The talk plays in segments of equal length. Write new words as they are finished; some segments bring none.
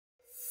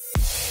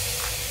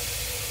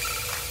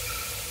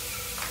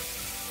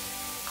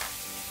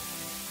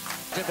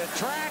to the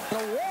track, the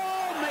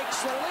wall,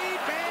 makes the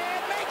leap,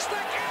 and makes the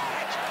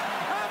catch!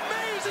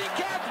 Amazing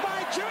catch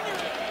by Junior!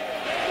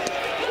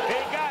 He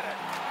got it!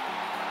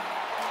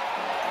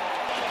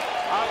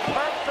 A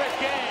perfect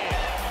game!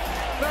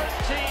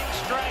 13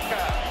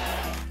 strikeouts.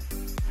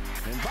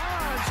 And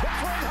Bonds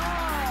hits one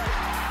high!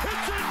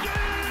 It's a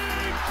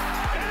game! It is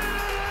out of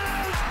here!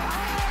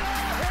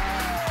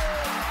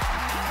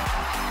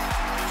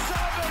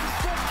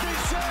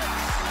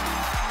 7:56!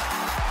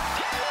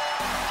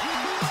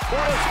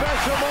 What a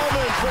special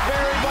moment for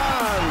Barry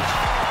Bonds.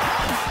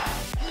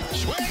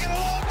 Swinging a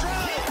long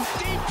drive,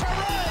 deep to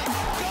right,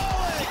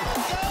 going,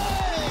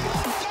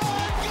 goodbye.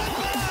 He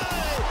has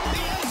done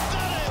it.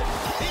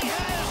 He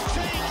has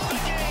changed the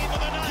game of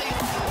the night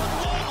with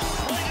one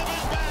swing of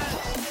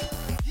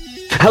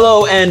his bat.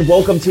 Hello and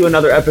welcome to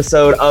another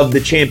episode of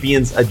the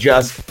Champions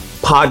Adjust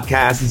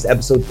podcast. This is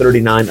episode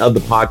 39 of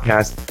the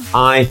podcast.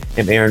 I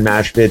am Aaron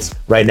Mashpitz.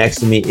 Right next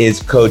to me is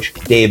Coach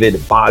David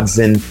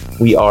Bodson.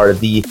 We are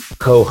the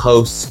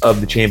co-hosts of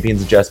the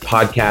Champions Adjust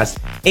podcast.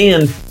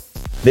 And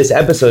this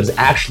episode is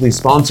actually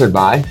sponsored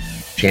by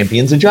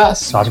Champions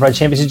Adjust. Sponsored by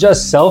Champions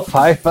Adjust. Self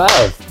high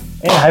five.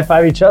 And high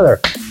five each other.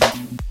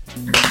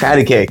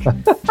 Patty cake.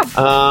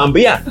 But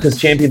yeah, because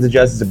Champions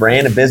Adjust is a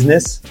brand, a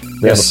business.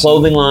 We have a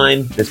clothing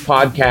line, this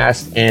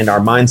podcast, and our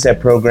mindset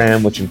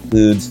program, which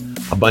includes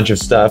a bunch of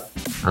stuff.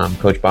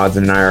 Coach Bodson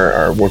and I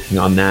are working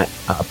on that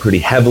pretty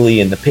heavily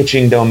in the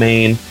pitching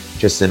domain,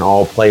 just in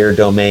all player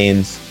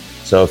domains.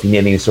 So if you need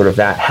any sort of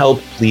that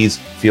help, please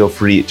feel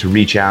free to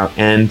reach out.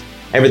 And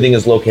everything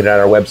is located at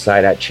our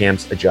website at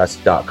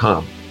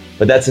champsadjust.com.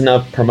 But that's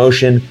enough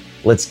promotion.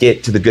 Let's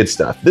get to the good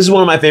stuff. This is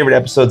one of my favorite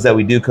episodes that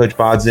we do, Coach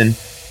Bodson,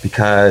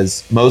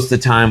 because most of the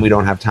time we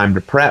don't have time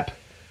to prep.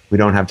 We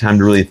don't have time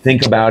to really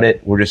think about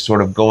it. We're just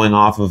sort of going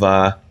off of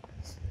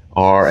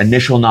our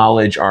initial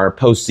knowledge, our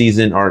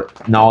postseason, our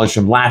knowledge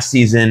from last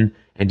season,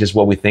 and just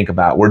what we think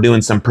about. We're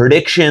doing some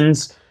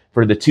predictions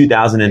for the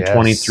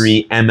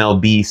 2023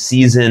 MLB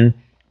season.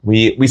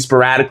 We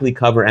sporadically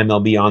cover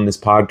MLB on this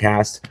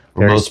podcast.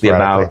 We're mostly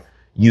about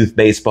youth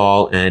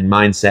baseball and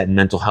mindset and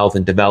mental health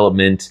and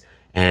development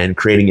and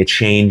creating a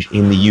change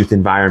in the youth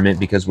environment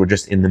because we're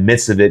just in the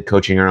midst of it,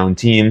 coaching our own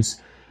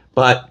teams.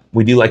 But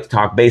we do like to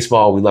talk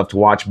baseball. We love to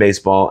watch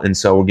baseball. And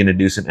so we're going to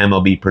do some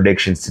MLB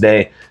predictions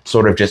today,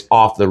 sort of just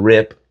off the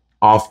rip,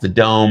 off the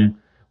dome.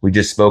 We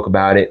just spoke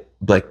about it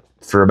like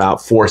for about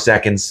 4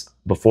 seconds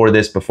before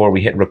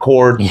we hit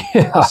record.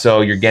 Yeah. So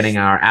you're getting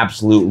our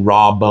absolute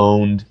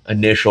raw-boned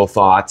initial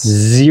thoughts.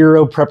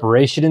 Zero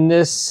preparation in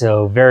this,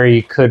 so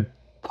very could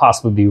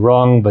possibly be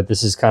wrong, but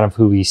this is kind of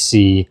who we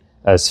see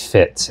as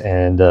fit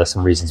and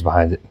some reasons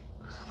behind it.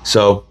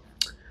 So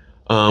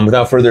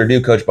without further ado,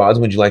 Coach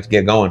Bodson, would you like to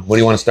get going? What do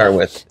you want to start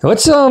with?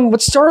 Let's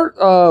start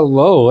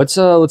low. Let's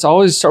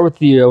always start with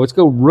the let's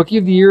go Rookie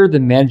of the Year,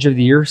 then Manager of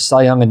the Year,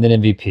 Cy Young, and then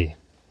MVP.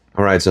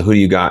 All right. So who do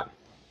you got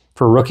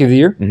for Rookie of the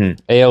Year? Mm-hmm.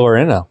 AL or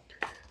NL?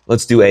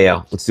 Let's do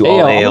AL. Let's do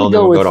all AL, and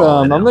then we'll go to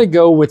all NL. I'm going to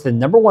go with the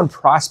number one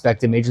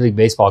prospect in Major League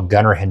Baseball,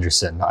 Gunnar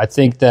Henderson. I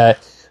think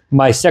that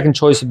my second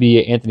choice would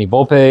be Anthony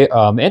Volpe.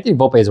 Anthony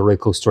Volpe is a really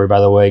cool story, by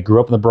the way.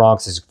 Grew up in the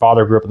Bronx. His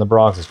father grew up in the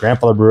Bronx. His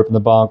grandfather grew up in the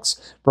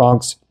Bronx.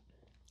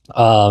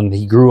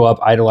 He grew up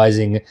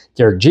idolizing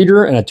Derek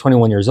Jeter, and at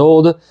 21 years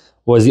old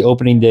was the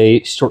opening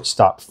day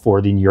shortstop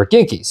for the New York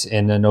Yankees.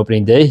 And on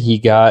opening day, he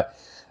got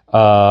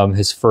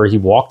he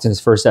walked in his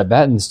first at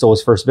bat and stole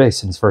his first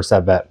base in his first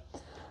at bat.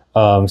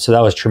 So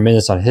that was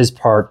tremendous on his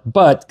part.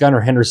 But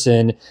Gunnar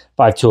Henderson,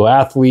 5'2"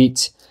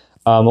 athlete,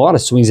 a lot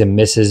of swings and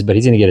misses, but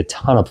he's going to get a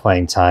ton of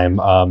playing time,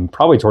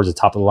 probably towards the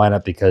top of the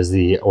lineup because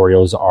the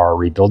Orioles are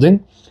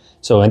rebuilding.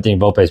 So Anthony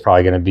Volpe is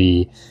probably going to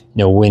be,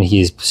 when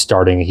he's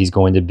starting, he's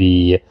going to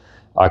be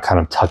kind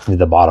of tucked into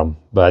the bottom.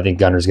 But I think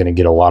Gunnar's going to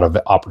get a lot of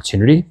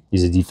opportunity.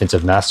 He's a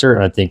defensive master,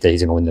 and I think that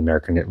he's going to win the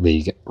American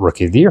League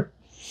Rookie of the Year.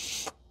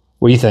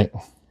 What do you think?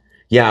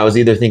 Yeah, I was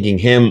either thinking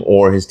him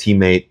or his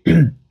teammate,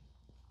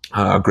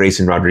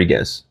 Grayson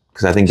Rodriguez,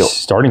 because I think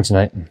starting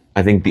tonight.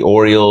 I think the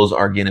Orioles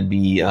are going to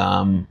be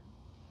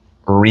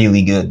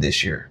really good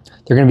this year.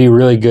 They're going to be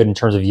really good in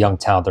terms of young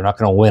talent. They're not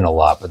going to win a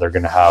lot, but they're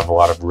going to have a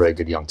lot of really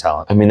good young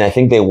talent. I mean, I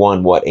think they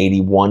won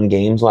 81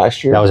 games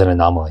last year. That was an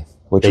anomaly.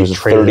 Which was a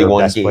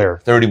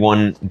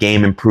 31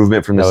 game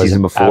improvement from the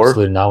season before.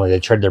 Absolute anomaly. They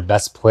traded their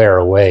best player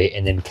away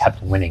and then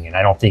kept winning, and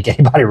I don't think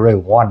anybody really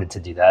wanted to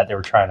do that. They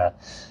were trying to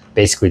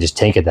basically just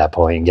tank at that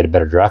point and get a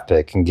better draft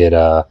pick and get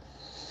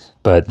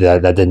but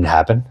that didn't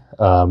happen.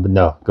 But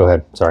no, go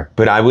ahead. Sorry.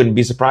 But I wouldn't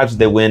be surprised if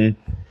they win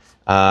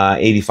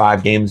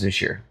 85 games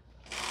this year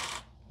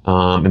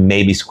and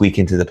maybe squeak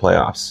into the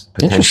playoffs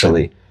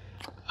potentially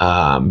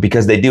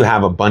because they do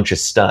have a bunch of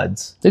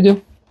studs. They do.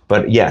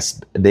 But yes,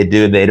 they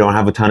do. They don't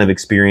have a ton of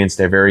experience.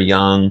 They're very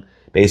young.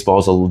 Baseball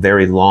is a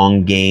very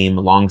long game,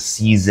 a long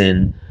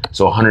season.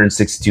 So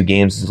 162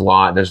 games is a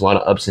lot. There's a lot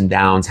of ups and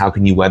downs. How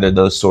can you weather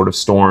those sort of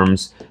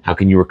storms? How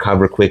can you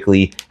recover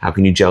quickly? How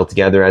can you gel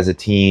together as a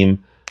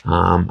team?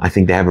 I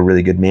think they have a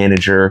really good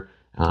manager.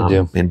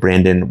 And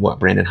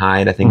Brandon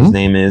Hyde, I think his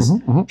name is,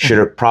 should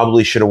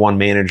have won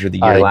Manager of the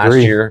Year last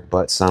year,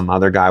 but some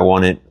other guy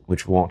won it,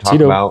 which we won't talk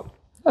about.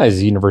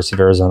 He's a University of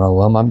Arizona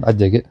alum. I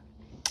dig it.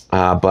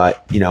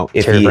 But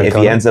if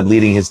he ends up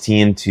leading his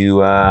team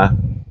to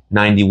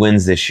 90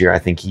 wins this year, I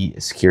think he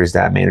secures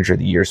that Manager of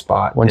the Year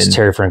spot. Once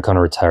Terry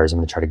Francona retires, I'm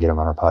going to try to get him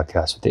on our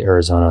podcast with the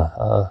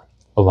Arizona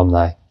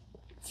alumni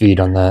feed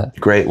on that.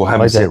 Great. We'll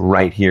have him sit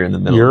right here in the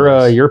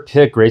middle. Your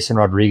pick, Grayson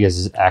Rodriguez,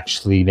 is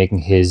actually making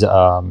his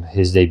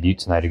debut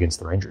tonight against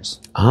the Rangers.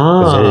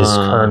 It is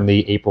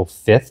currently April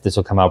 5th. This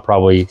will come out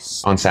probably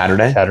on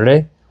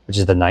Saturday, which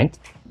is the 9th.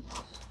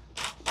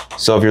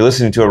 So if you're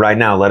listening to it right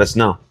now, let us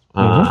know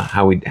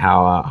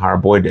how our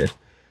boy did.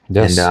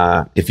 Yes.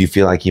 And if you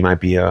feel like he might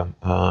be a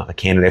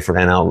candidate for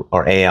NL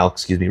or AL,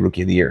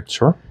 Rookie of the Year.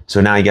 Sure.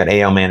 So now you got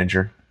AL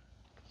Manager.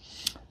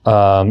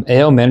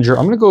 AL Manager,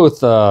 I'm going to go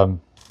with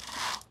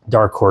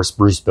dark horse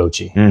Bruce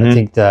Bochy. I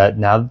think that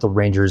now that the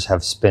Rangers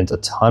have spent a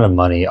ton of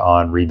money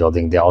on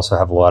rebuilding, they also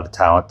have a lot of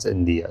talent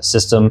in the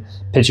system.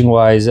 Pitching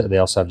wise, they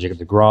also have Jacob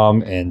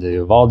deGrom and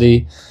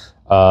Eovaldi.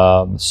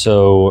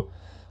 So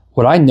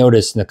what I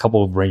noticed in a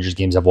couple of Rangers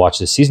games I've watched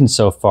this season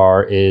so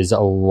far is a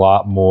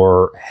lot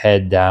more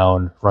head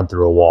down, run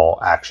through a wall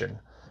action.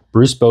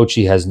 Bruce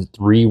Bochy has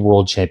 3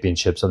 world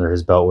championships under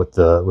his belt with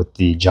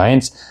the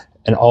Giants,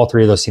 and all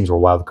 3 of those teams were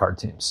wild card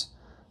teams.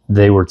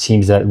 They were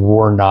teams that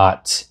were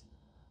not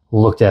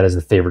looked at as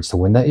the favorites to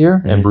win that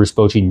year, and Bruce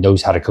Bochy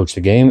knows how to coach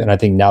the game. And I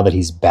think now that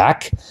he's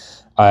back,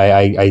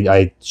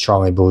 I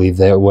strongly believe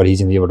that what he's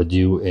going to be able to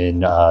do in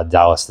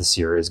Dallas this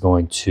year is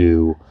going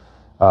to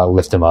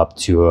lift him up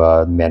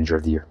to Manager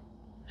of the Year.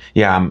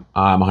 Yeah, I'm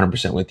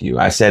 100% with you.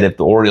 I said if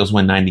the Orioles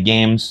win 90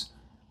 games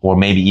or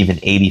maybe even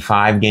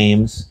 85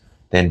 games,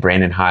 then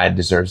Brandon Hyde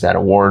deserves that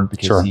award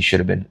because he should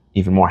have been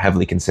even more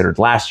heavily considered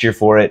last year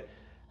for it.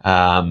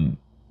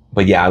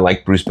 But yeah, I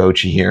like Bruce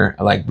Bochy here.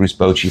 I like Bruce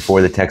Bochy for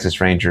the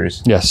Texas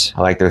Rangers. Yes. I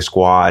like their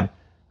squad.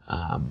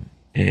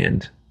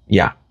 And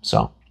yeah,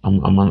 so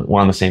we're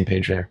on the same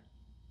page there.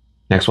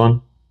 Next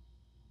one.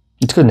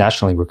 Let's go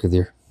National League Rookie of the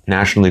Year.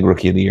 National League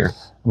Rookie of the Year.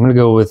 I'm going to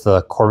go with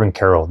Corbin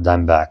Carroll,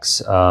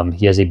 Diamondbacks.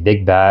 He has a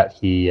big bat.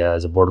 He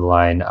has a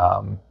borderline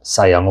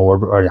Cy Young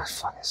Award.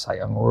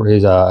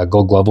 He's a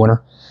Gold Glove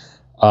winner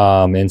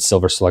and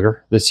Silver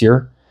Slugger this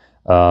year.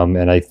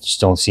 And I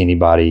just don't see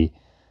anybody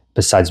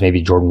besides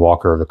maybe Jordan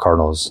Walker of the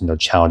Cardinals,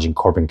 challenging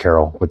Corbin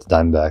Carroll with the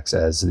Diamondbacks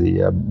as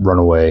the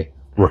runaway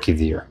Rookie of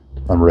the Year.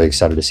 I'm really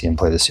excited to see him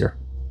play this year.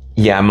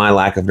 Yeah, my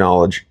lack of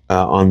knowledge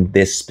on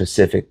this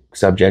specific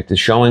subject is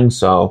showing.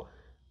 So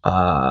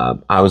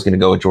I was going to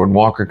go with Jordan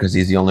Walker because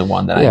he's the only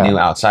one that I knew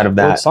outside of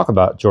that. Let's talk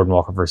about Jordan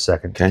Walker for a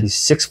second. Okay. He's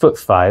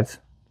 6'5",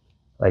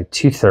 like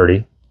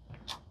 230.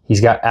 He's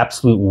got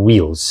absolute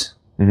wheels.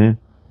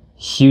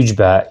 Huge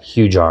bat,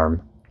 huge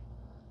arm.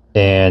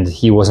 And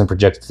he wasn't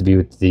projected to be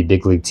with the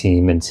big league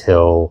team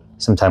until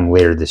sometime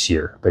later this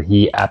year. But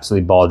he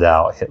absolutely balled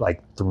out, hit like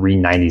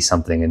 390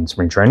 something in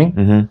spring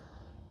training,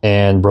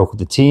 and broke with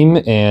the team.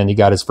 And he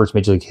got his first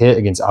major league hit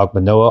against Alek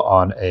Manoah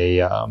on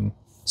a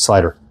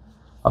slider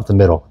up the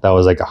middle. That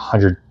was like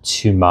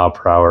 102 mile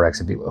per hour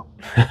exit velo.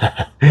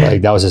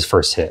 Like that was his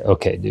first hit.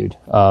 Okay, dude.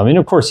 And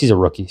of course he's a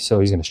rookie, so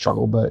he's going to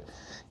struggle. But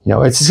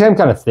it's the same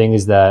kind of thing.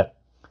 Is that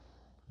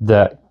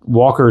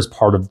Walker is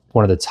part of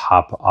one of the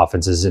top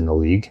offenses in the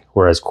league,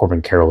 whereas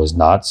Corbin Carroll is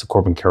not. So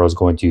Corbin Carroll is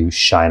going to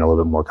shine a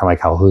little bit more, kind of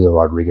like how Julio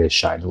Rodriguez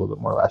shined a little bit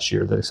more last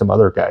year than some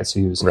other guys who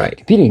he was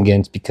competing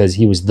against because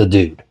he was the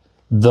dude.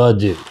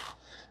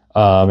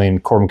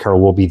 Corbin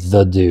Carroll will be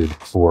the dude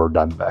for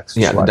Diamondbacks.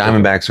 Yeah, the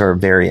Diamondbacks are a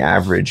very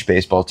average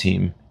baseball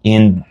team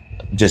in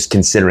just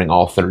considering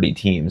all 30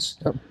 teams.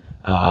 Yep.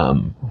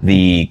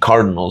 The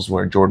Cardinals,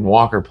 where Jordan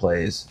Walker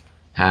plays,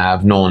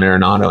 have Nolan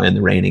Arenado and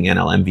the reigning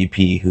NL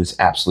MVP, who's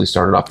absolutely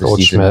started off the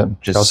season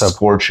just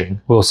scorching.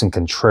 Wilson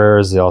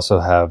Contreras. They also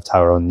have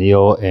Tyler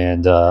O'Neill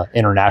and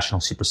international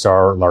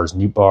superstar Lars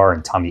Nootbaar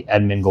and Tommy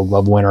Edman, Gold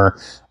Glove winner.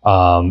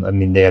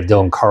 They have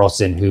Dylan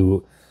Carlson,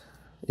 who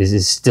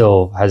is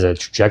still has a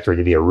trajectory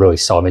to be a really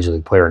solid major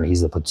league player, and he's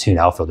the platoon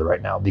outfielder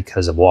right now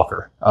because of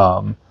Walker.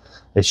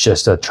 It's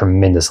just a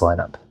tremendous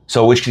lineup.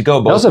 So which could go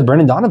both. They also have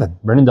Brendan Donovan.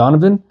 Brendan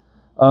Donovan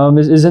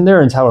is in there,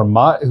 and Tyler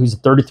Mott, who's a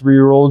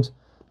 33-year-old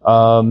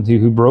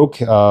who broke.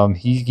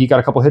 He got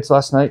a couple hits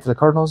last night for the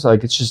Cardinals.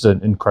 Like it's just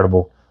an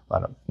incredible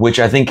lineup. Which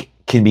I think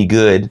can be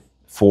good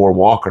for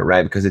Walker,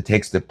 right? Because it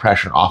takes the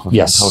pressure off of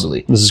him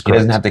totally. This is he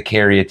doesn't have to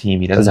carry a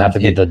team. He doesn't have to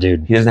be the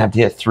dude. He doesn't have to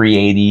hit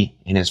 380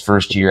 in his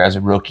first year as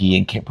a rookie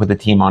and put the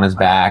team on his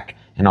back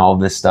and all of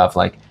this stuff.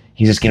 Like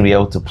he's just going to be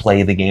able to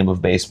play the game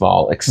of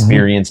baseball,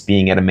 experience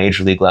being at a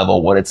major league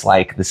level, what it's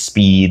like, the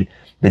speed,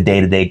 the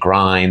day-to-day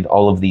grind,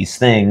 all of these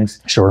things.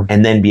 Sure.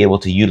 And then be able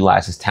to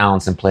utilize his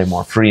talents and play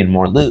more free and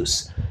more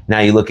loose. Now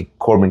you look at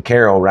Corbin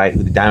Carroll, right?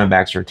 The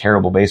Diamondbacks are a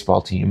terrible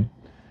baseball team.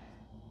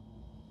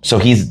 So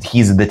he's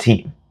the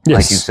team,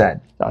 like you said.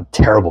 A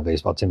terrible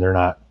baseball team. They're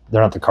not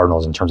the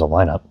Cardinals in terms of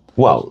lineup.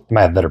 Well, they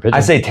might have better pitching.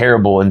 I say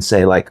terrible and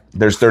say like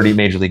there's 30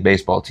 Major League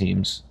Baseball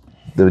teams.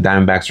 The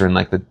Diamondbacks are in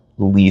like the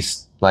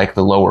least, like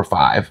the lower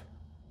 5,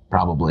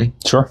 probably.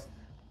 Sure.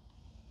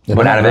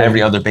 But out of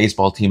every other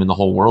baseball team in the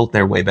whole world,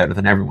 they're way better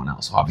than everyone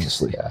else,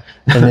 obviously. Yeah.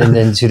 And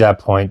then to that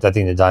point, I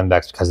think the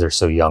Diamondbacks, because they're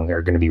so young,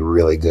 are going to be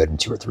really good in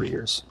 2 or 3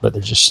 years. But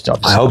they're just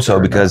I hope so,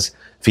 because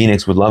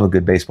Phoenix would love a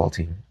good baseball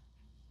team.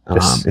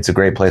 It's a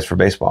great place for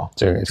baseball.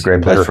 It's a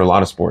great place for a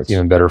lot of sports.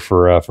 Even better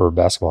for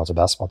basketball. It's a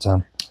basketball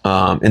town.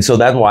 And so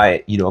that's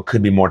why, it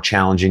could be more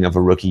challenging of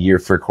a rookie year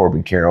for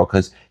Corbin Carroll,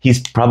 because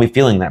he's probably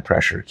feeling that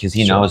pressure, because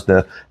he knows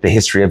the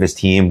history of his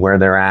team, where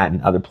they're at,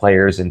 and other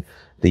players, and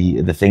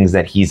the things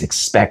that he's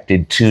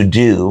expected to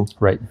do.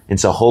 Right. And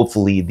so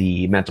hopefully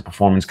the mental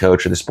performance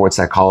coach or the sports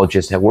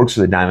psychologist that works for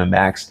the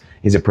Diamondbacks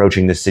is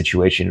approaching this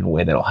situation in a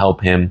way that'll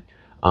help him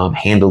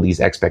handle these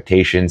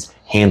expectations,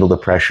 handle the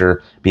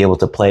pressure, be able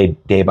to play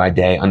day by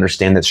day,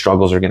 understand that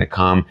struggles are going to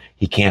come.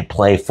 He can't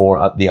play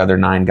for the other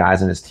 9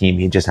 guys on his team.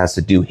 He just has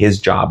to do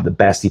his job the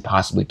best he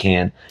possibly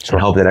can,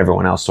 and hope that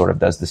everyone else sort of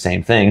does the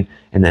same thing,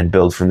 and then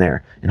build from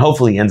there. And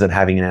hopefully he ends up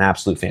having an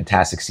absolute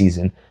fantastic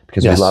season,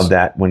 because we love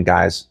that when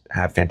guys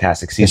have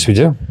fantastic seasons. Yes, we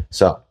do.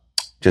 So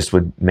just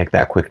would make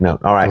that quick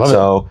note. All right,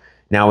 so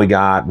now we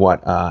got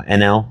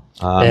NL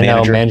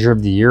manager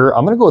of the year.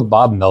 I'm going to go with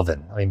Bob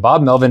Melvin. I mean,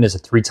 Bob Melvin is a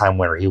 3-time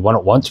winner. He won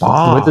it once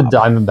with the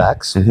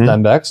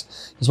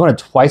Diamondbacks. He's won it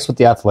twice with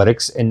the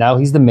Athletics, and now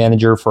he's the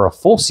manager for a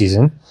full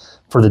season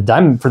for the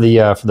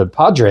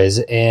Padres,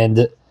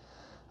 and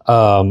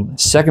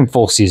second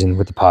full season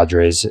with the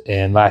Padres.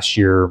 And last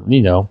year,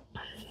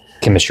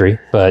 chemistry,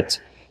 but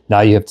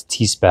now you have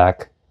Tatis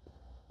back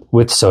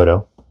with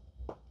Soto.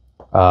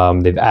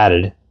 They've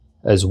added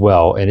as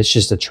well, and it's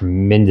just a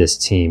tremendous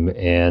team,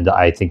 and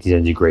I think he's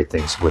going to do great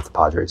things with the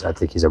Padres. I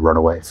think he's a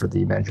runaway for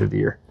the manager of the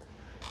year.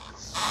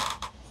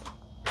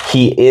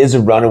 He is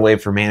a runaway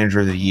for manager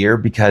of the year,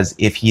 because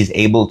if he's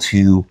able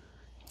to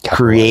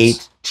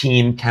create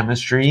team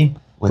chemistry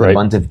with a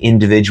bunch of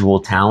individual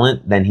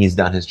talent, then he's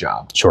done his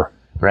job. Sure.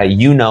 Right?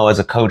 As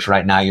a coach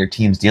right now, your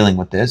team's dealing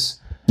with this.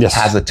 Yes.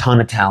 Has a ton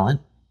of talent,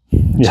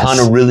 ton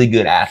of really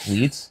good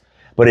athletes.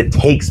 But it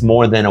takes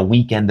more than a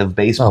weekend of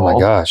baseball. Oh my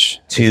gosh!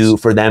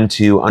 For them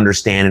to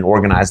understand and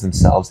organize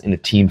themselves in a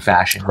team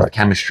fashion with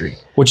chemistry.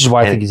 Which is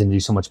why I think he's going to do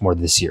so much more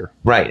this year.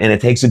 Right, and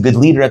it takes a good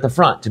leader at the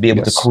front to be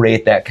able to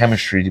create that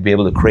chemistry, to be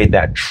able to create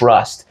that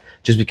trust.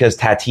 Just because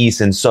Tatis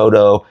and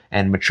Soto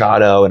and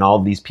Machado and all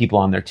of these people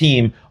on their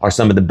team are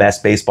some of the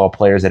best baseball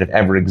players that have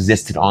ever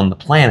existed on the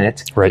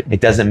planet,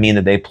 it doesn't mean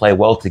that they play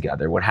well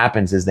together. What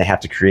happens is they have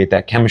to create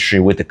that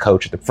chemistry with the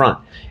coach at the front.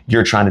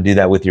 You're trying to do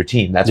that with your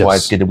team. That's why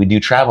it's good that we do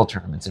travel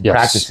tournaments and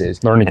practices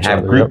and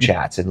have group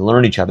chats and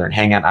learn each other and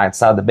hang out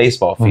outside the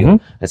baseball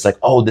field. It's like,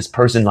 oh, this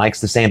person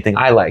likes the same thing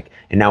I like.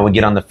 And now we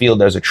get on the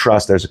field, there's a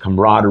trust, there's a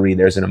camaraderie,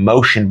 there's an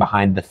emotion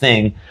behind the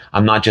thing.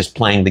 I'm not just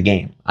playing the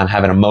game. I'm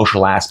having an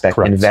emotional aspect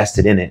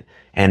invested in it.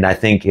 And I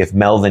think if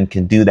Melvin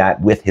can do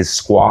that with his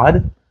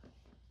squad,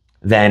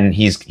 then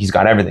he's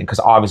got everything, because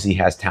obviously he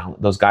has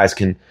talent. Those guys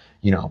can,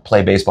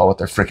 play baseball with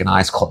their freaking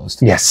eyes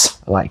closed.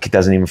 Yes. Like, it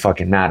doesn't even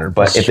fucking matter.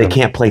 But if they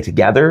can't play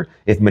together,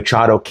 if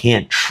Machado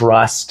can't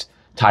trust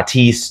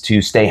Tatis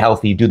to stay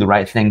healthy, do the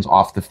right things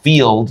off the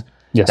field,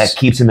 that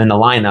keeps him in the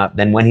lineup,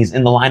 then when he's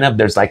in the lineup,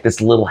 there's like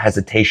this little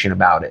hesitation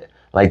about it.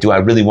 Like, do I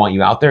really want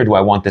you out there? Or do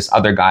I want this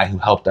other guy who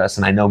helped us?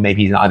 And I know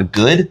maybe he's not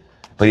good,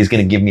 but he's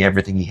going to give me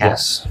everything he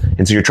has.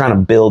 And so you're trying to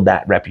build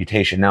that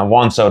reputation. Now,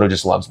 Juan Soto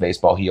just loves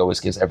baseball. He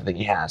always gives everything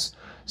he has.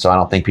 So I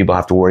don't think people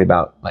have to worry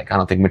about, I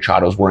don't think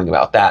Machado's worrying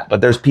about that.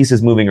 But there's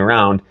pieces moving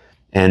around,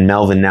 and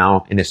Melvin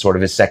now, in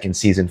his second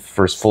season,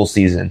 first full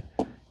season,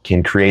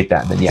 can create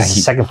that. Then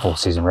his second full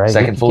season, right?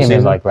 Second full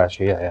season, like last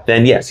year.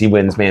 Then yes, he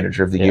wins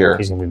manager of the year.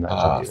 He's going to be manager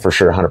of the year. For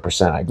sure,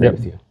 100%. I agree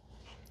with you.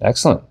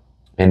 Excellent.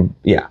 And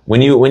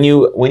when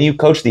you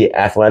coach the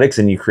Athletics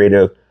and you create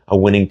a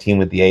winning team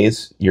with the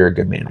A's, you're a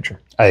good manager.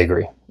 I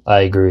agree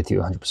with you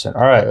 100%.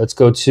 All right, let's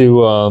go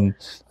to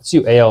let's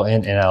do AL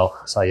and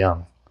NL Cy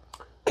Young.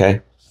 Okay.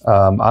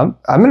 I'm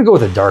going to go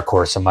with a dark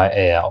horse in my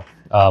AL.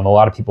 A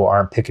lot of people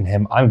aren't picking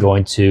him. I'm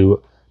going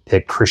to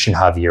pick Christian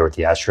Javier with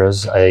the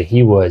Astros.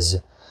 He was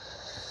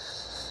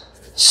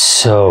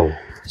so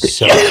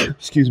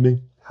excuse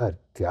me. Good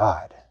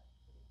God.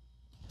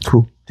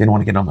 Cool. Didn't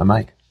want to get on my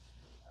mic.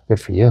 Good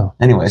for you.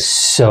 Anyways.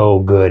 So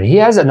good. He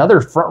has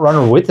another front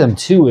runner with him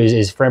too,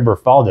 is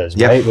Framber Valdez,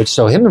 right?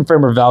 So him and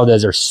Framber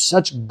Valdez are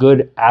such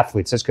good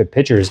athletes, such good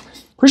pitchers.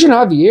 Christian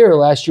Javier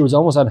last year was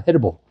almost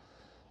unhittable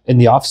in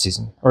the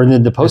offseason, or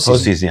in the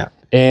postseason.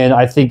 And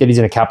I think that he's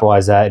going to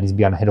capitalize that, and he's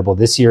going to be unhittable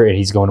this year, and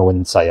he's going to win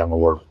the Cy Young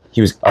Award.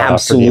 He was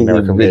absolutely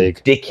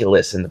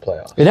ridiculous in the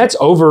playoffs. And that's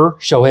over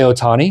Shohei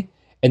Ohtani,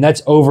 and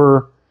that's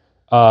over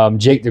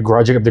Jacob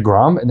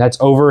deGrom, and that's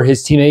over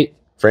his teammate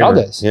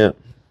Valdez. Yeah.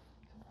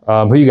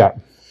 Who you got?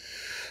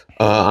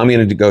 I'm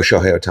going to go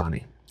Shohei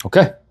Ohtani.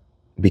 Okay.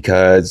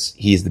 Because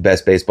he's the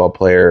best baseball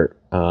player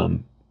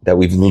that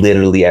we've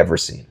literally ever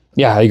seen.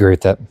 Yeah, I agree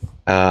with that.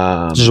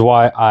 Which is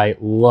why I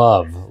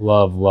love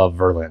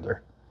Verlander.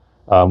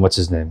 What's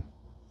his name?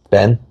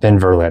 Ben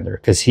Verlander.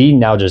 Because he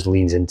now just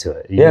leans into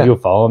it. You'll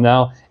follow him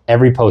now.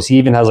 Every post, he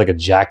even has like a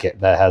jacket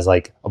that has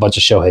like a bunch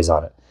of Shoheis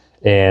on it.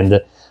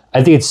 And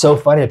I think it's so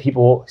funny that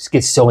people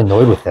get so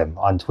annoyed with him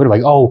on Twitter.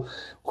 Like, oh,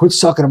 quit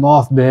sucking him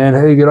off, man.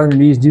 Hey, get on your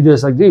knees, do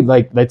this. Like, dude,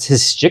 like that's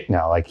his shtick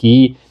now. Like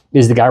he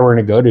is the guy we're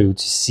going to go to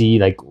see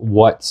like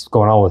what's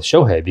going on with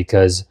Shohei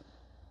because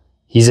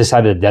he's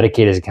decided to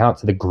dedicate his account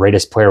to the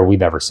greatest player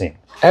we've ever seen.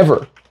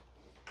 Ever.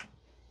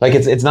 Like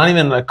it's not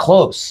even a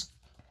close.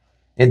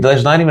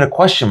 There's not even a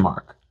question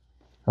mark.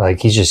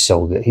 Like he's just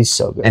so good. He's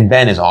so good. And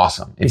Ben is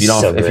awesome. If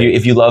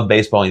He's you love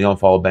baseball and you don't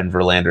follow Ben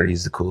Verlander,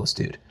 he's the coolest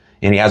dude.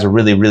 And he has a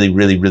really, really,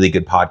 really, really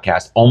good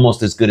podcast,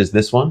 almost as good as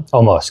this one.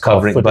 Almost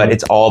covering, but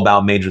it's all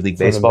about Major League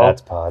Baseball.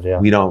 Pod, yeah.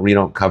 We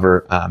don't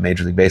cover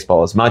Major League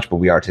Baseball as much, but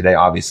we are today,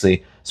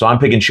 obviously. So I'm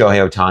picking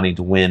Shohei Ohtani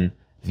to win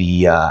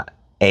the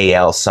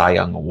AL Cy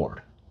Young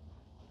Award.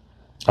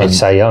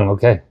 Cy Young,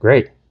 okay,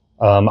 great.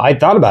 I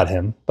thought about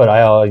him, but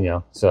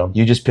so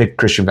you just picked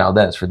Christian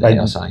Valdez for the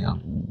AL Cy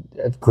Young.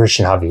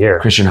 Christian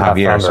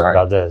Javier, sorry,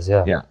 Valdez,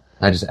 yeah. Yeah,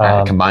 I just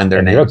combined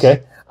their names.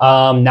 Okay.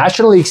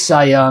 National League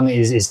Cy Young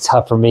is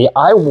tough for me.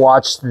 I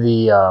watched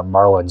the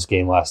Marlins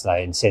game last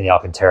night in Sandy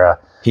Alcantara.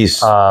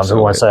 He's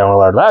who won Cy Young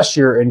Award last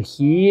year, and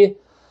he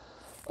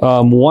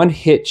one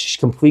hit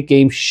complete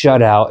game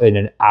shutout in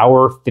an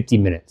hour 50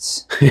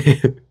 minutes.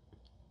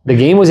 The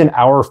game was an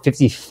hour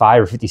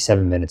 55 or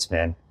 57 minutes,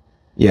 man.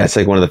 Yeah, it's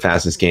like one of the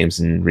fastest games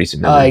in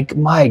recent memory. Like,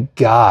 my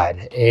God.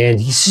 And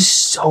he's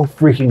just so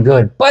freaking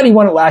good. But he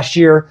won it last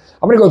year.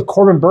 I'm going to go with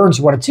Corbin Burns,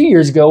 who won it 2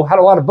 years ago, had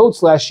a lot of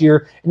votes last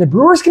year. And the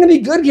Brewers going to be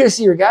good this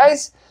year,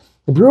 guys.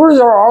 The Brewers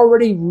are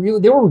already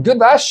they were good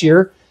last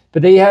year,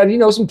 but they had,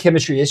 some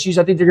chemistry issues.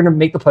 I think they're going to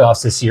make the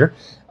playoffs this year.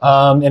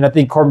 And I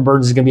think Corbin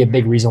Burns is going to be a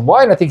big reason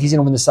why. And I think he's going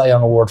to win the Cy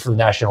Young Award for the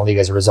National League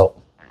as a result.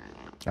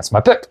 That's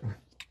my pick.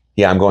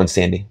 Yeah, I'm going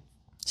Sandy.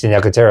 Sandy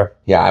Alcantara.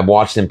 Yeah, I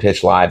watched him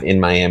pitch live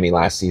in Miami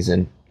last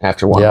season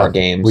after one of our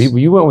games.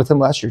 You went with him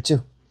last year,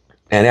 too.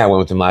 And yeah, I went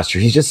with him last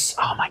year. He's just,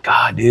 oh my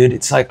God, dude.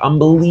 It's like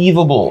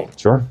unbelievable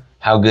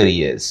how good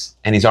he is.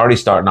 And he's already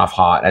starting off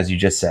hot, as you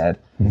just said.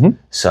 Mm-hmm.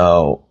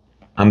 So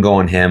I'm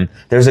going him.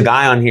 There's a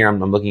guy on here, I'm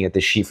looking at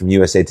this sheet from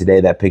USA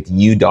Today that picked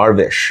Yu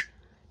Darvish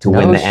to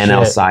win the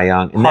NL Cy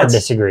Young. And I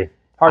disagree.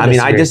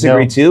 I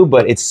disagree too,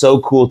 but it's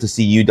so cool to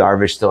see Yu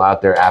Darvish still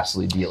out there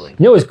absolutely dealing.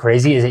 You know what's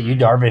crazy is that Yu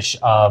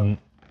Darvish,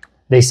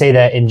 they say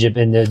that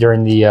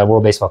during the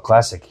World Baseball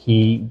Classic,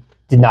 he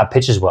did not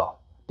pitch as well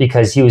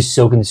because he was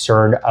so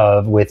concerned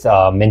with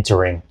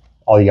mentoring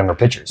all the younger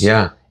pitchers.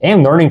 Yeah.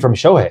 And learning from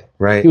Shohei.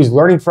 Right. He was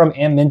learning from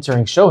and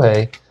mentoring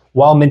Shohei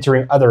while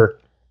mentoring other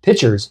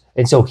pitchers.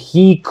 And so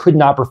he could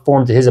not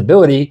perform to his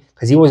ability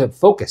because he wasn't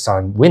focused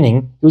on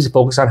winning. He was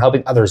focused on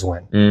helping others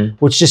win,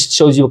 which just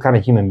shows you what kind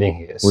of human being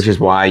he is. Which is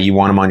why you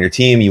want him on your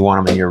team, you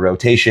want him in your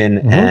rotation,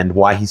 and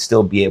why he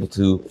still be able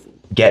to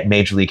get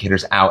major league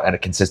hitters out at a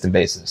consistent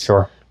basis.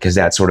 Sure. Because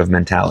that sort of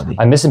mentality.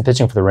 I miss him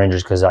pitching for the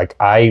Rangers because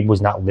I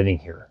was not living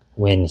here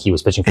when he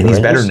was pitching for the Rangers.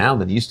 And he's better now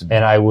than he used to be.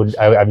 And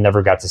I've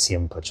never got to see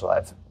him pitch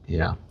live.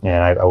 Yeah.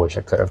 And I wish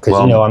I could have. Because,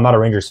 I'm not a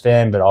Rangers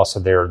fan, but also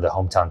they're the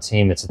hometown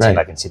team. It's a team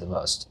I can see the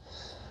most.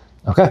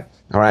 Okay.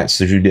 All right.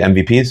 So should we do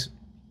MVPs?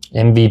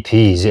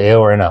 MVPs, AL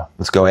or NL?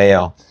 Let's go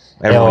AL.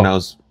 Everyone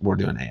knows we're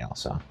doing AL,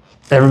 so.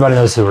 Everybody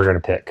knows who we're going to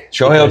pick.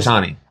 Shohei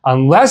Ohtani.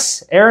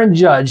 Unless Aaron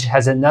Judge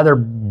has another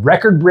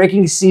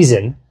record-breaking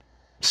season,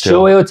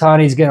 Shohei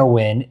Ohtani is going to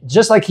win,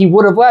 just like he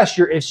would have last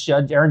year if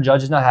Aaron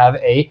Judge does not have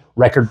a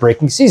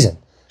record-breaking season.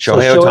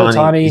 Shohei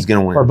Ohtani is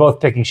going to win. We're both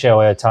picking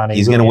Shohei Ohtani.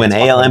 He's going to win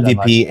AL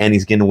MVP, and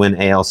he's going to win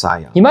AL Cy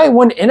Young. He might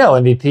win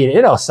NL MVP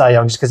and NL Cy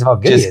Young just because of how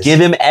good he is. Just give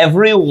him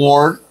every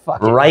award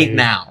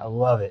now. I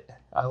love it.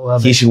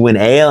 He should win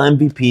AL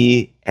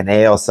MVP and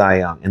AL Cy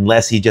Young,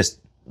 unless he just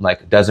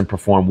doesn't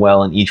perform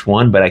well in each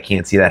one, but I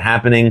can't see that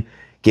happening.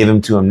 Give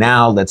him to him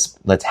now. Let's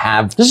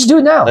just do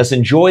it now. Let's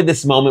enjoy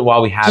this moment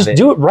while we have it. Just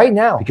do it right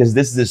now. Because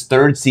this is his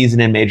third season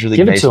in Major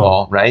League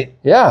Baseball, right?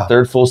 Yeah.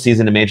 Third full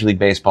season in Major League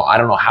Baseball. I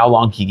don't know how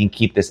long he can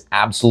keep this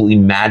absolutely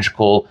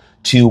magical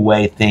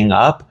two-way thing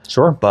up.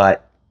 Sure.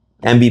 But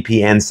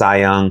MVP and Cy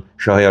Young,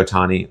 Shohei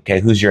Ohtani. Okay,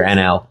 who's your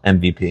NL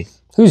MVP?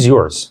 Who's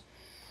yours?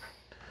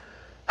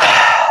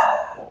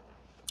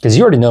 Because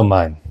you already know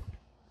mine.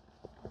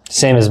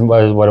 Same as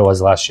what it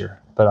was last year,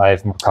 but I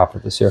have more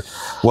confidence this year.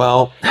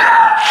 Well,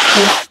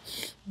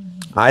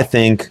 I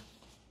think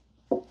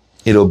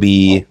it'll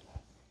be.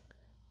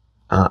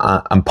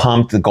 I'm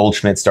pumped. The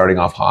Goldschmidt starting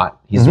off hot.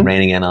 He's the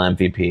reigning NL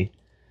MVP,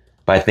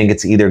 but I think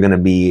it's either going to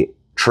be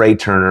Trey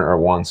Turner or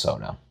Juan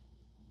Soto.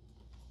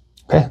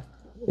 Okay,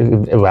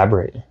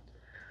 elaborate.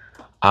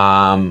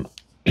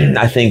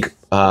 I think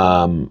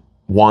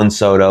Juan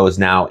Soto is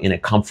now in a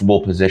comfortable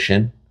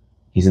position.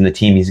 He's in the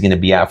team he's going to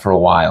be at for a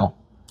while.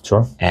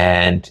 Sure.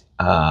 And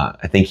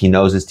I think he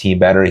knows his team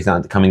better. He's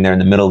not coming there in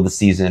the middle of the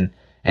season.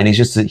 And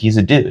he's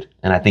a dude.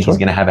 And I think he's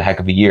going to have a heck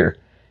of a year.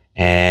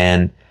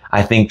 And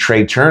I think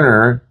Trey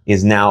Turner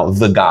is now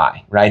the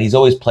guy, right? He's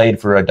always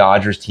played for a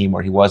Dodgers team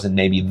where he wasn't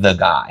maybe the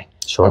guy.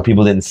 Sure. Or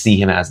people didn't see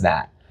him as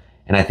that.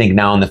 And I think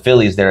now in the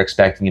Phillies, they're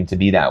expecting him to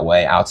be that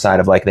way outside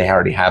of they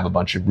already have a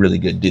bunch of really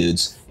good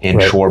dudes in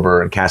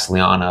Schwarber and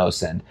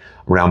Castellanos and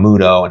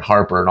Realmuto and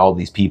Harper and all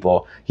these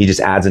people. He just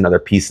adds another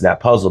piece of that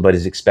puzzle, but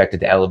is expected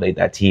to elevate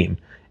that team.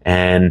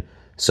 And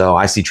So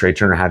I see Trey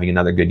Turner having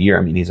another good year.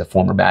 I mean, he's a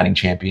former batting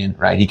champion,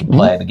 right? He can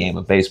play the game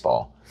of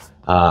baseball.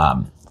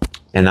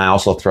 And I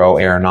also throw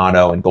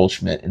Arenado and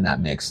Goldschmidt in that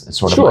mix. It's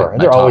sort of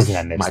they're always in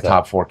that mix. My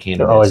top 4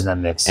 candidates. They're always in that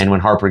mix. And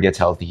when Harper gets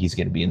healthy, he's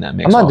going to be in that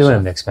mix. I'm not doing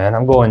a mix, man.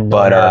 I'm going.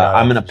 But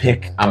I'm going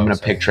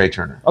to pick Trey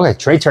Turner. Okay,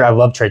 Trey Turner. I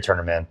love Trey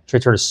Turner, man. Trey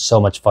Turner is so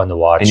much fun to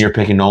watch. And you're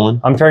picking Nolan?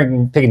 I'm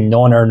picking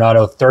Nolan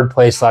Arenado, 3rd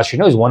place last year.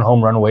 You know, he's 1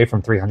 home run away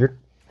from 300.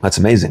 That's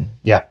amazing.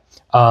 Yeah.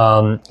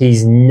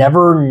 He's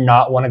never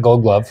not won a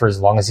Gold Glove for as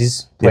long as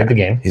he's played the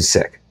game. He's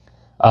sick.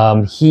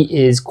 He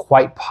is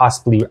quite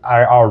possibly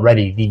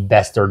already the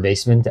best third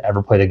baseman to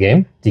ever play the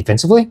game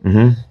defensively.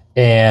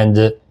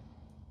 And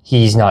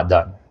he's not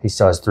done. He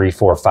still has 3,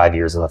 4, 5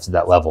 years left at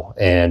that level.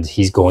 And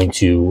he's going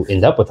to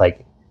end up with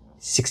like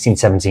 16,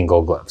 17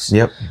 Gold Gloves.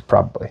 Yep.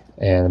 Probably.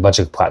 And a bunch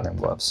of Platinum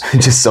Gloves.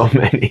 Just so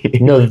many.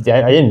 No, I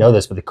didn't know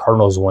this, but the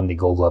Cardinals won the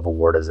Gold Glove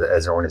award as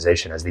an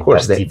organization, as the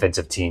best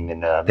defensive team.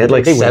 And they had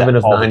like 7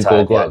 of 9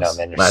 Gold Gloves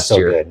man, last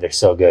year. Good. They're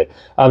so good.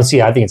 So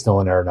yeah, I think it's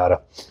Nolan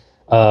Arenado.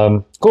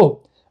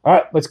 Cool. All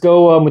right, let's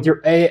go with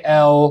your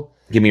AL.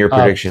 Give me your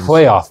predictions.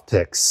 Playoff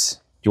picks.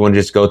 Do you want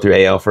to just go through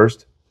AL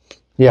first?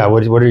 Yeah.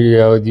 What are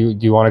you? Do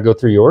you want to go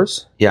through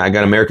yours? Yeah, I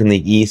got American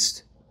League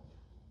East.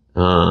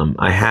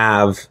 I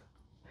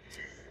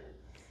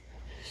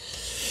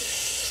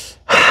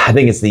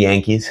think it's the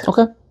Yankees.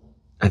 Okay.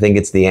 I think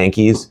it's the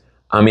Yankees.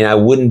 I mean, I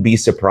wouldn't be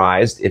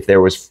surprised if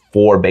there was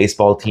 4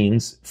 baseball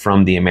teams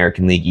from the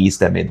American League East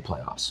that made the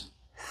playoffs.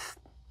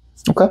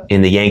 Okay.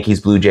 In the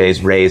Yankees, Blue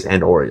Jays, Rays,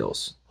 and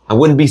Orioles. I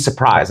wouldn't be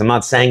surprised. I'm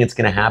not saying it's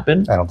going to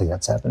happen. I don't think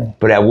that's happening.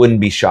 But I wouldn't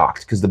be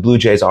shocked because the Blue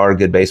Jays are a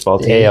good baseball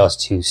team. The AL is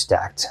too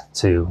stacked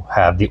to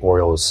have the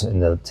Orioles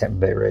and the Tampa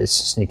Bay Rays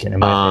sneak in.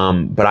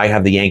 But I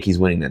have the Yankees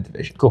winning that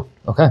division. Cool.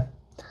 Okay.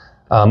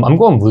 I'm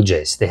going Blue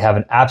Jays. They have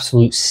an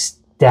absolute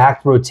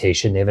stacked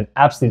rotation. They have an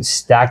absolute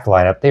stacked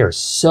lineup. They are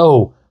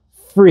so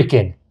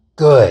freaking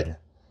good.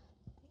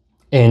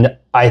 And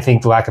I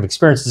think the lack of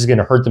experience is going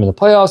to hurt them in the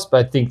playoffs,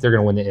 but I think they're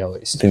going to win the AL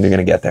East. I think they're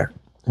going to get there.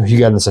 Who you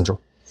got in the Central?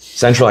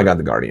 Central, I got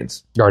the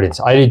Guardians. Guardians.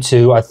 I did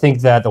too. I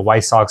think that the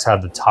White Sox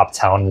have the top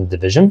talent in the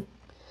division.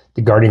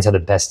 The Guardians have the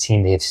best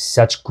team. They have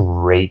such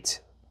great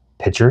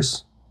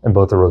pitchers in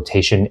both the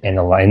rotation and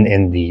the line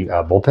in the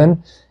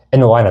bullpen,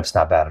 and the lineup's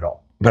not bad at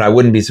all. But I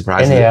wouldn't be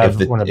surprised and they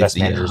have one of the best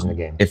managers in the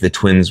game. If the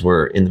Twins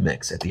were in the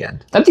mix at the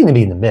end. I think they'd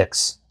be in the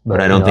mix. But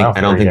I don't think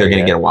they're going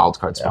to get a wild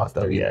card spot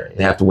though either.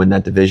 They have to win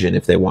that division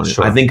if they want it.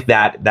 Sure. I think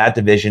that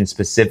division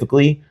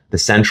specifically, the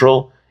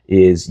Central,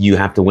 is you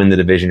have to win the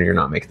division or you're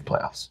not making the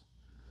playoffs.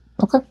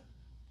 Okay.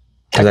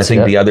 Because I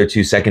think the other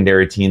 2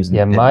 secondary teams.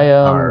 Yeah,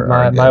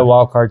 my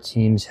wild card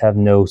teams have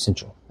no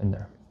Central in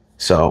there.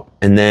 So,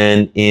 and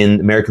then in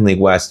American League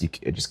West, you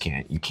just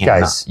can't. You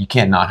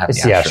can't not have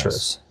it's the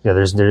Astros. Yeah,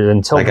 there's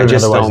until I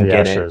just don't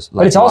get it. Astros.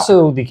 But it's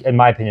also, in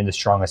my opinion, the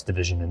strongest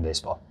division in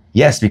baseball.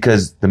 Yes,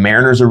 because the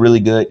Mariners are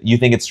really good. You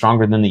think it's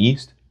stronger than the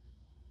East?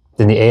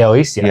 Than the AL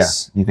East,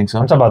 yes. Yeah, you think so?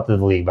 I'm talking about the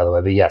league, by the way,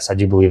 but yes, I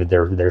do believe that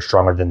they're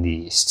stronger than the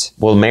East.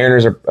 Well, the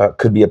Mariners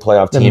could be a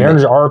playoff team. The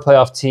Mariners are a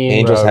playoff team.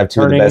 Angels have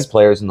 2 of the best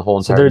players in the whole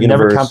entire universe.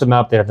 Never count them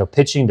out. They have no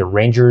pitching. The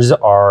Rangers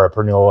are a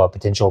perennial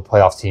potential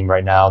playoff team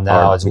right now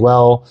as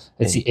well.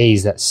 It's the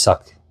A's that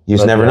suck. You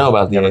just never know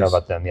about the A's. Never know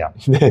about them, yeah.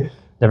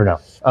 Never know.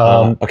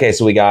 Okay,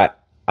 so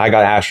I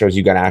got Astros,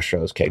 you got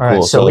Astros. Okay, cool.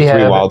 Right, so we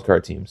 3 wild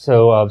card teams.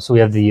 So we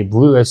have the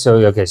Blue. So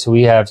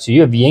you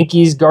have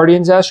Yankees,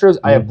 Guardians, Astros.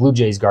 I have Blue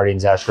Jays,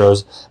 Guardians,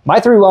 Astros. My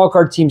 3 wild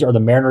card teams are the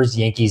Mariners,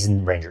 Yankees,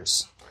 and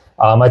Rangers.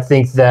 I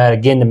think that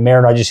again, the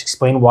Mariners. I just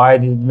explained why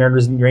the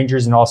Mariners and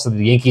Rangers, and also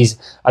the Yankees.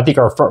 I think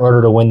are a front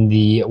runner to win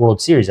the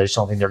World Series. I just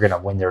don't think they're going to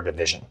win their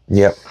division.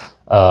 Yep.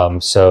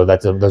 So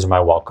those are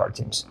my wild card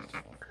teams.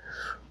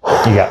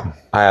 You got?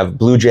 I have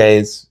Blue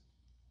Jays.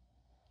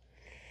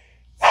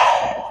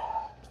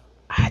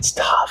 It's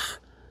tough.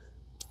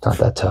 Not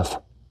that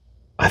tough.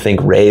 I think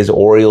Rays,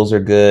 Orioles are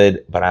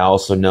good, but I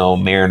also know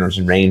Mariners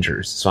and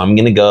Rangers. So I'm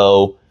going to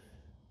go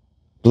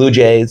Blue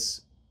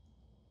Jays,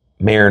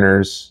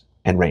 Mariners,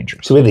 and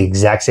Rangers. So we have the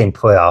exact same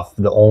playoff.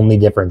 The only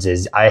difference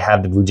is I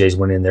have the Blue Jays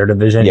winning their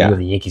division. Yeah. You have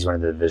the Yankees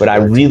winning their division. But I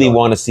really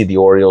want to see the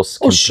Orioles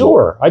compete. Oh,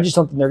 sure. I just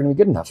don't think they're going to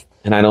be good enough.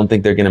 And I don't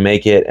think they're going to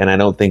make it, and I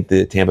don't think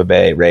the Tampa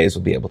Bay Rays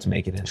will be able to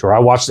make it in. Sure. I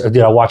watched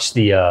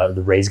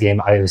the Rays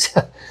game.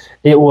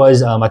 It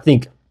was I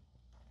think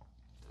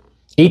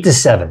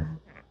 8-7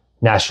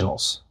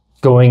 Nationals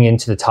going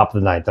into the top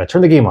of the 9th. I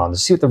turned the game on to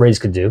see what the Rays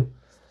could do.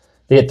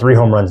 They hit 3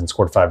 home runs and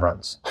scored 5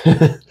 runs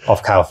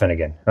off Kyle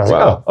Finnegan. And I was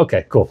like, oh,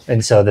 okay, cool.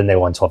 And so then they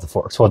won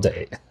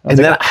 12-8. I'm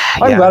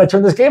glad I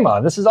turned this game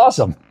on. This is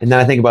awesome. And then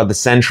I think about the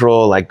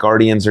Central, like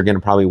Guardians are going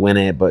to probably win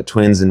it, but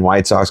Twins and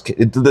White Sox.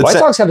 White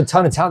Sox have a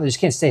ton of talent. They just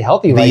can't stay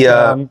healthy.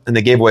 And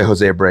they gave away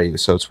Jose Abreu,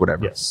 so it's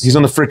whatever. Yes. He's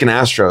on the freaking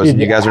Astros, and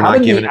you guys are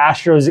not giving it. How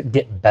did the Astros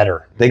get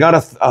better? They got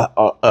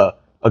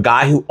a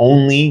guy who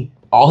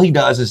all he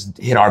does is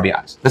hit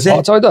RBIs. That's it.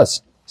 That's all he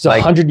does. So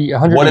like,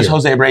 100 what does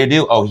Jose Abreu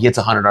do? Oh, he hits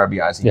 100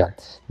 RBIs a year.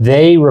 Yeah.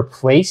 They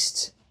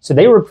replaced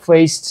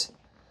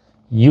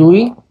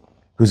Yuli,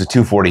 who's a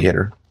 240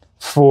 hitter,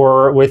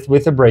 with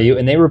Abreu,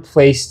 and they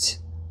replaced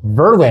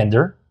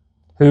Verlander,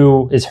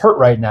 who is hurt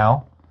right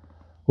now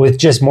with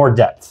just more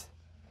depth.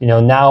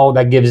 Now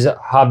that gives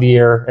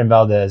Javier and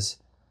Valdez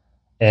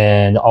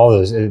and a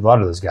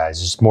lot of those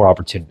guys just more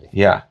opportunity.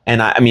 Yeah.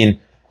 And I mean,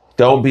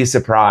 don't be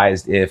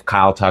surprised if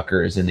Kyle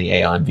Tucker is in the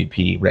AL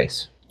MVP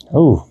race.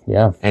 Oh,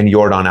 yeah. And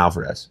Yordan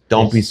Alvarez.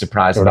 Don't be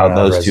surprised about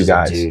those two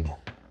guys.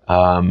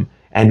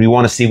 And we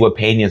want to see what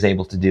Pena is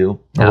able to do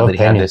now that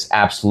he had this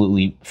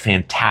absolutely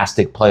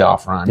fantastic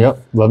playoff run. Yep.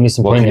 Love me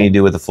some Pena. What can he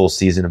do with a full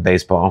season of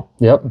baseball?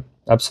 Yep.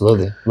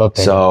 Absolutely. Love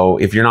Pena. So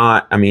if you're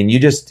not, I mean, you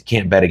just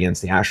can't bet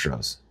against the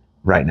Astros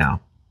right now.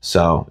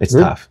 So it's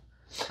tough.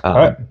 All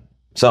right.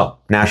 So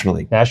National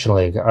League. National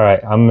League. All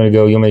right. I'm going to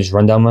go. You want me to just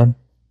run down mine?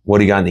 What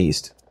do you got in the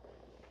East?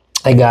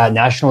 I got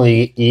National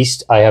League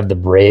East. I have the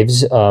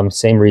Braves.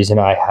 Same reason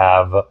I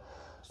have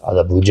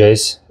the Blue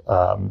Jays.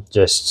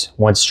 Just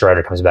once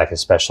Strider comes back,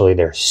 especially,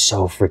 they're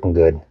so freaking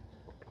good.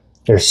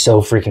 They're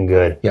so freaking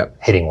good. Yep.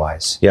 Hitting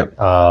wise. Yep.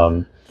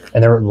 And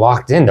they're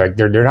locked in.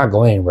 They're not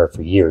going anywhere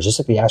for years. Just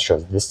like the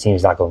Astros, this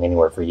team's not going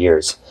anywhere for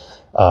years.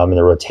 And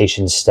the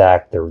rotation's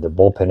stacked. Their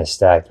bullpen is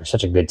stacked. They're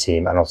such a good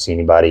team. I don't see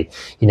anybody.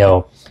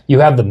 You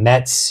have the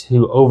Mets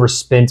who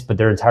overspent, but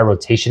their entire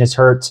rotation is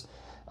hurt.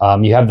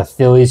 You have the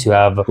Phillies who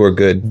are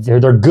good.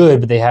 They're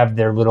good, but they have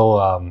their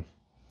little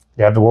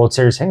they have the World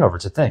Series hangover.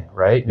 It's a thing,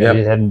 right?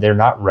 Yep. They're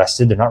not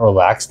rested. They're not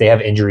relaxed. They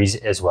have injuries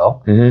as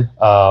well.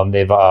 Mm-hmm.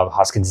 They've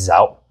Hoskins is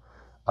out.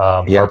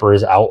 Harper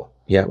is out.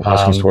 Yeah,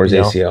 Hoskins tore his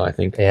ACL, I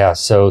think. Yeah,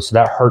 so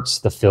that hurts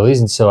the Phillies,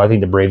 and so I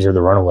think the Braves are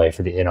the runaway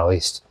for the NL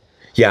East.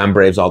 Yeah, I'm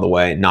Braves all the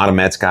way. Not a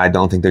Mets guy.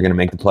 Don't think they're going to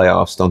make the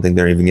playoffs. Don't think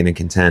they're even going to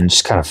contend.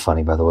 Just kind of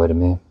funny, by the way, to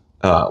me.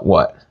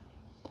 What?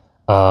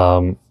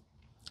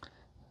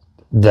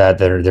 That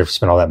they've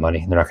spent all that money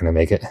and they're not going to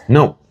make it.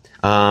 No.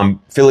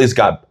 Phillies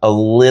got a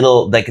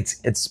little, like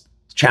it's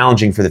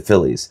challenging for the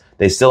Phillies.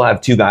 They still have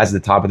two guys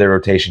at the top of their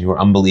rotation who are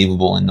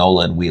unbelievable in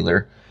Nola and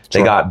Wheeler.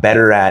 They got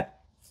better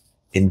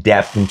in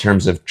depth in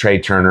terms of Trey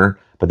Turner,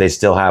 but they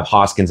still have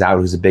Hoskins out,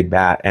 who's a big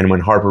bat. And when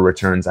Harper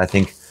returns, I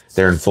think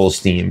they're in full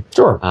steam.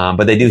 Sure.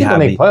 But they do have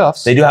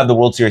playoffs. They do have the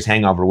World Series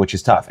hangover, which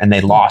is tough. And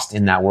they lost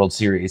in that World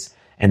Series.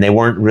 And they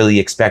weren't really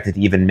expected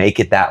to even make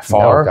it that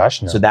far. No,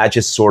 gosh, no. So that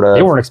just sort of...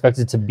 They weren't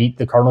expected to beat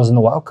the Cardinals in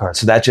the wild card.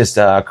 So that just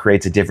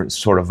creates a different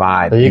sort of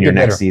vibe in your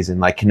next season.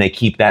 Like, can they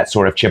keep that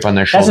sort of chip on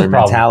their shoulder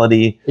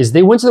mentality? Is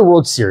they went to the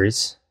World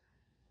Series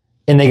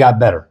and they got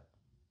better.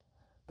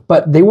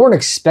 But they weren't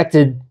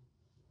expected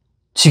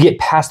to get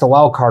past the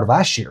wild card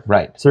last year.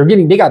 Right. So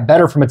they got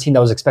better from a team that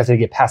was expected to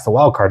get past the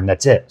wild card, and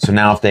that's it. So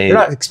now if they're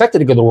not expected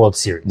to go to the World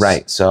Series.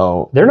 Right.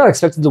 So they're not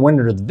expected to win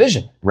their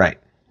division. Right.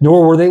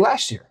 Nor were they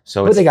last year.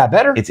 But they got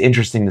better. It's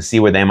interesting to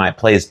see where they might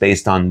place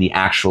based on the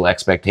actual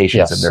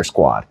expectations of their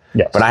squad.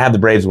 Yes. But I have the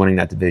Braves winning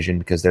that division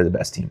because they're the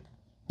best team.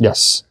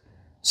 Yes.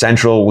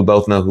 Central, we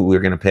both know who we're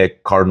going to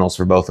pick. Cardinals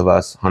for both of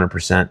us,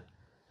 100%.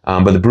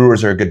 But the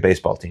Brewers are a good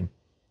baseball team.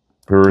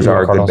 Brewers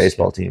are a good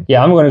baseball team.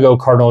 Yeah, I'm going to go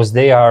Cardinals.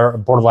 They are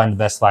borderline the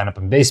best lineup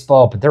in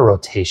baseball, but their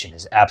rotation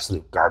is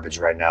absolute garbage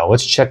right now.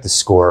 Let's check the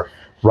score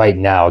right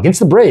now against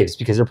the Braves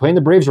because they're playing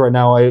the Braves right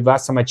now.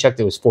 Last time I checked,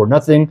 it was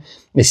 4-0.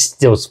 It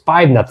still is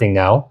 5-0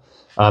 now.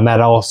 Matt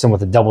Allison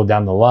with a double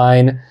down the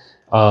line.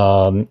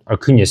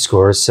 Acuna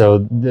scores. So,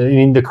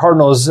 the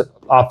Cardinals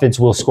offense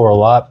will score a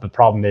lot. The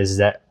problem is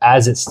that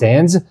as it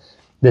stands,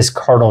 this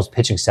Cardinals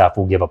pitching staff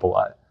will give up a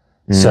lot.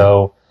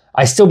 So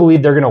I still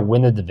believe they're going to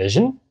win the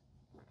division,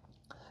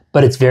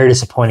 but it's very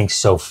disappointing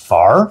so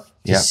far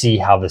to see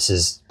how this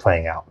is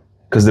playing out.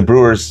 Because the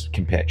Brewers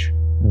can pitch.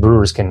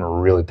 Brewers can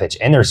really pitch,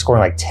 and they're scoring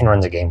like 10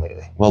 runs a game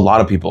lately. Well, a lot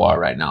of people are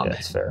right now. Yeah,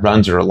 that's fair.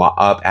 Runs are a lot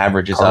up,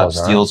 averages Cardinals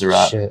up, steals are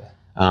up. Shit.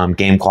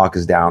 Game clock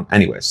is down.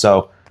 Anyway,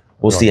 so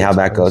we'll see how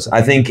that goes.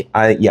 I think,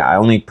 I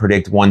only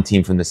predict one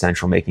team from the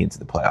Central making it to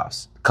the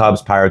playoffs.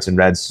 Cubs, Pirates, and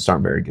Reds just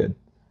aren't very good.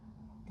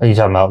 Are you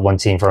talking about one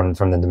team from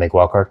them to make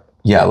wild card?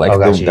 Yeah,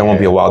 there won't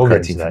be a wild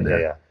card team from there.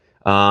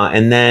 Yeah.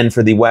 And then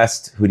for the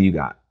West, who do you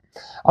got?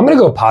 I'm going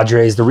to go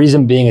Padres. The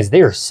reason being is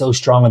they are so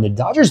strong, and the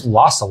Dodgers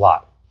lost a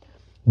lot.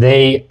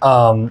 The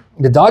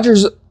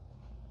Dodgers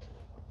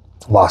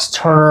lost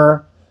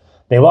Turner.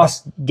 They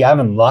lost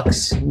Gavin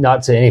Lux,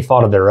 not to any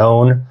fault of their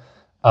own.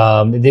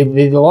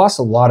 They lost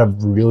a lot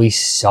of really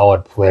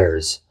solid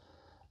players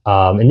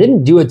and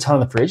didn't do a ton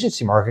on the free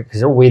agency market because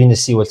they're waiting to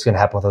see what's going to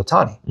happen with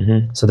Ohtani.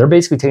 Mm-hmm. So they're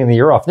basically taking the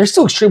year off. They're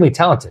still extremely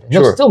talented. And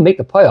they'll still make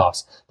the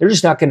playoffs. They're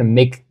just not going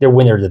to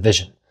win their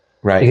division.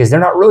 Right. Because they're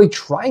not really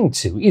trying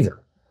to either.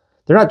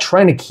 They're not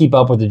trying to keep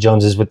up with the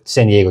Joneses with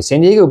San Diego.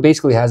 San Diego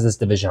basically has this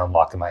division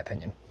unlocked, in my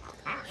opinion.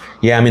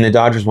 Yeah, I mean, the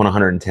Dodgers won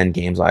 110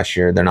 games last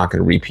year. They're not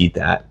going to repeat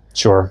that.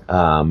 Sure.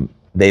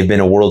 They've been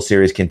a World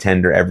Series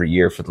contender every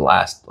year for the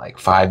last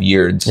 5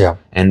 years,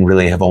 and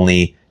really have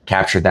only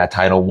captured that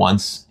title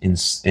once in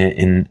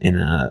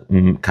a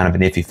kind of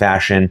an iffy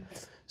fashion.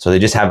 So they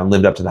just haven't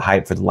lived up to the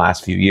hype for the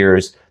last few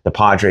years. The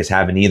Padres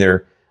haven't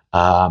either,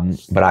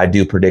 but I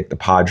do predict the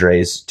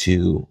Padres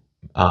to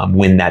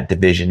win that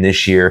division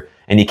this year.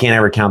 And you can't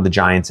ever count the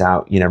Giants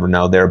out. You never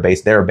know. They're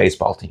a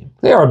baseball team.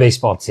 They are a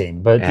baseball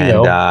team, but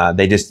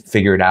they just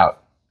figure it out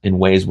in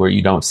ways where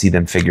you don't see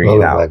them figuring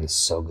it out. Webb is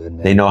so good,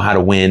 man. They know how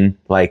to win.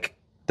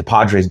 the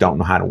Padres don't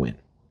know how to win.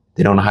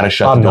 They don't know how to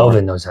shut Bob the door.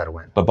 Melvin knows how to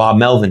win. But Bob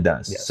Melvin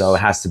does. Yes. So it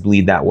has to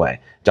bleed that way.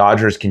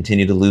 Dodgers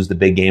continue to lose the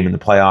big game in the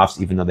playoffs,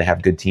 even though they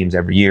have good teams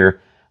every year.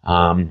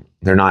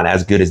 They're not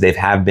as good as they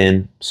have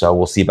been. So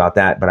we'll see about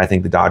that. But I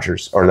think the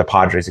Padres,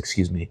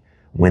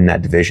 win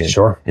that division.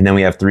 Sure. And then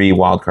we have 3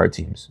 wild card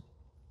teams.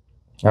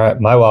 All right,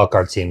 my wild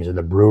card teams are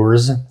the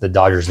Brewers, the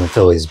Dodgers, and the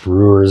Phillies.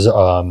 Brewers,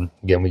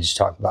 again, we just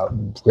talked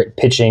about great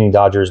pitching.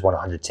 Dodgers won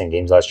 110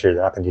 games last year.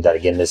 They're not going to do that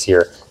again this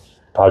year.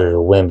 Padres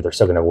will win, but they're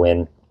still going to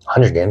win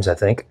 100 games, I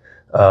think.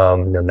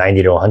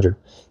 90 to 100.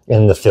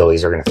 And the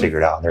Phillies are going to figure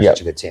it out. They're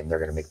such a good team. They're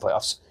going to make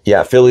playoffs.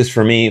 Yeah, Phillies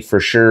for me,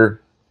 for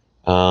sure.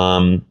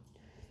 Then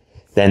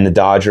the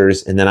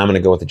Dodgers, and then I'm going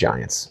to go with the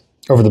Giants.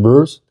 Over the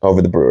Brewers?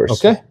 Over the Brewers.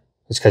 Okay.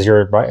 It's because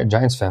you're a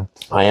Giants fan.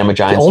 I am a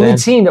Giants fan. The only fan.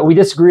 team that we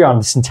disagree on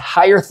this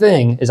entire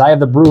thing is I have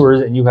the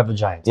Brewers and you have the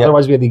Giants. Yep.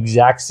 Otherwise, we have the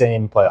exact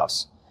same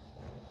playoffs.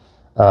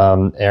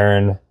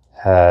 Aaron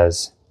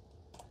has...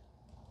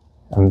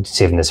 I'm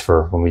saving this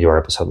for when we do our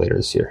episode later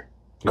this year.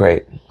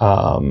 Great.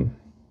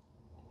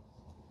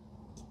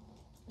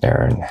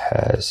 Aaron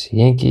has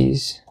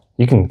Yankees.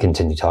 You can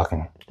continue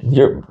talking.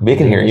 We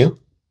can hear you.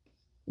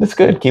 That's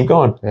good. Keep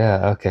going.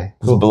 Yeah, okay.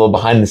 Cool. A little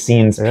behind the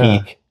scenes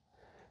peek.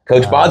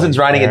 Coach Bodzen's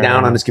writing it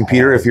down on his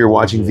computer. If you're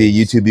watching via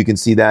YouTube, you can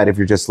see that. If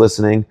you're just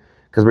listening,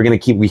 because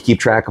we keep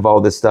track of all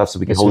this stuff so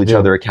we can hold each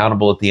other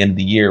accountable at the end of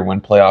the year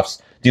when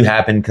playoffs do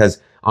happen.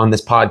 Because on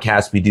this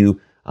podcast, we do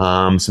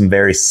some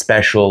very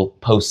special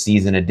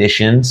postseason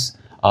editions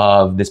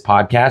of this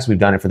podcast. We've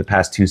done it for the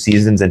past 2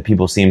 seasons, and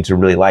people seem to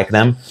really like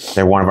them.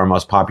 They're one of our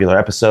most popular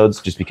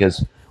episodes just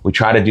because we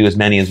try to do as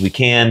many as we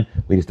can.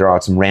 We just throw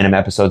out some random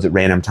episodes at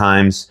random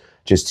times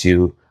just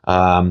to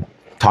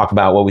talk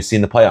about what we see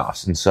in the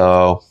playoffs. And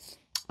so,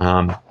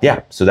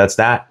 so that's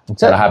that.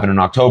 That'll happen in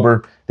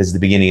October. This is the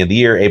beginning of the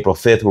year, April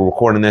 5th. We're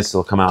recording this.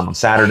 It'll come out on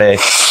Saturday.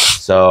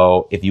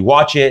 So if you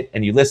watch it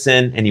and you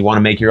listen and you want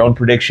to make your own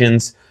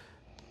predictions,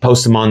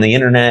 post them on the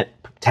internet,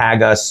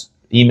 tag us,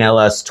 email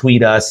us,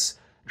 tweet us,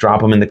 drop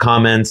them in the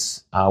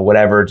comments,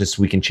 whatever, just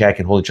so we can check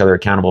and hold each other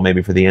accountable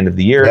maybe for the end of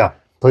the year. Yeah,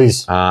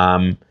 please.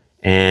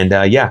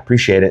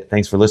 Appreciate it.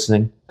 Thanks for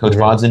listeting. Coach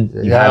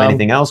Bodzen, you have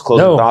anything else?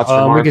 Closing thoughts?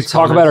 Remarks, we could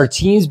talk about our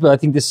teams, but I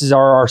think this is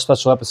our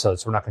special episode,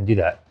 so we're not going to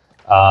do that.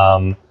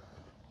 I'm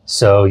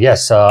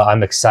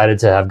excited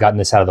to have gotten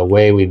this out of the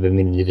way. We've been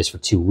meaning to do this for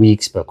 2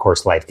 weeks, but of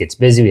course life gets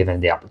busy. We haven't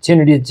had the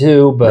opportunity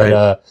to,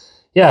 but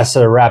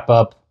so to wrap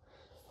up,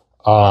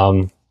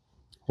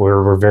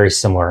 we're very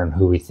similar in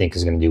who we think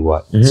is going to do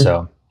what.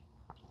 Mm-hmm.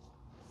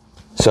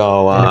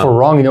 And if we're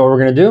wrong, you know what we're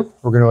going to do?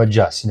 We're going to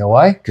adjust. You know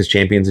why? Because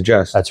champions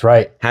adjust. That's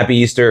right. Happy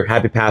Easter.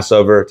 Happy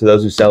Passover to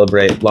those who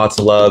celebrate. Lots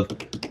of love.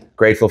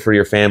 Grateful for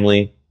your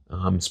family.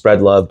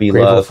 Spread love.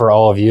 Grateful love. For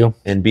all of you.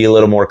 And be a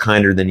little more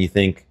kinder than you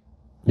think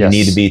you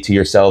need to be to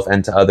yourself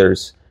and to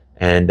others.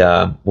 And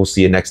we'll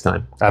see you next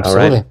time.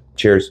 Absolutely. All right?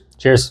 Cheers.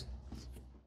 Cheers.